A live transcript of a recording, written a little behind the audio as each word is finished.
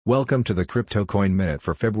Welcome to the Crypto Coin Minute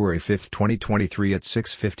for February 5, 2023 at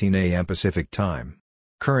 6:15 a.m. Pacific Time.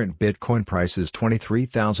 Current Bitcoin price is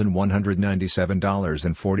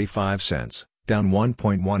 $23,197.45, down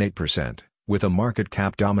 1.18%, with a market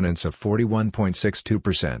cap dominance of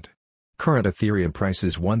 41.62%. Current Ethereum price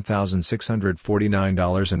is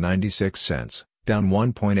 $1,649.96, down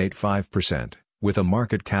 1.85%, with a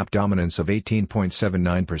market cap dominance of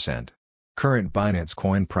 18.79%. Current Binance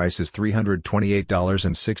Coin price is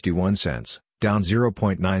 $328.61, down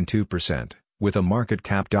 0.92%, with a market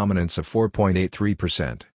cap dominance of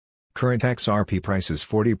 4.83%. Current XRP price is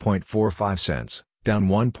 40.45 cents, down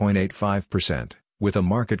 1.85%, with a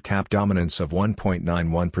market cap dominance of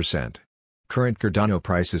 1.91%. Current Cardano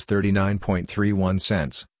price is 39.31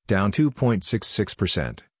 cents, down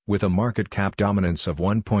 2.66%, with a market cap dominance of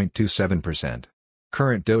 1.27%.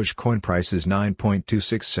 Current Dogecoin price is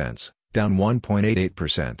 9.26 cents, down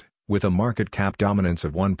 1.88%, with a market cap dominance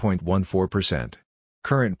of 1.14%.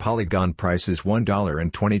 Current Polygon price is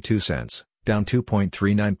 $1.22, down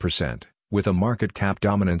 2.39%, with a market cap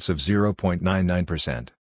dominance of 0.99%.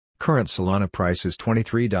 Current Solana price is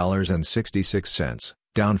 $23.66,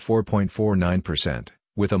 down 4.49%,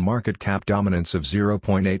 with a market cap dominance of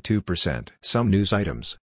 0.82%. Some news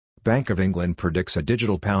items. Bank of England predicts a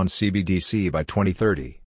digital pound CBDC by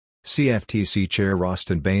 2030. CFTC Chair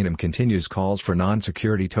Rostin Bainum continues calls for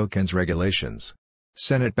non-security tokens regulations.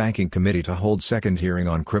 Senate Banking Committee to hold second hearing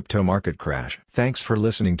on crypto market crash. Thanks for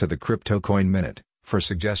listening to the Crypto Coin Minute. For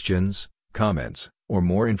suggestions, comments, or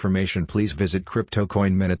more information, please visit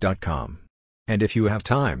CryptoCoinMinute.com. And if you have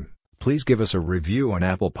time, please give us a review on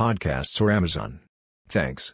Apple Podcasts or Amazon. Thanks.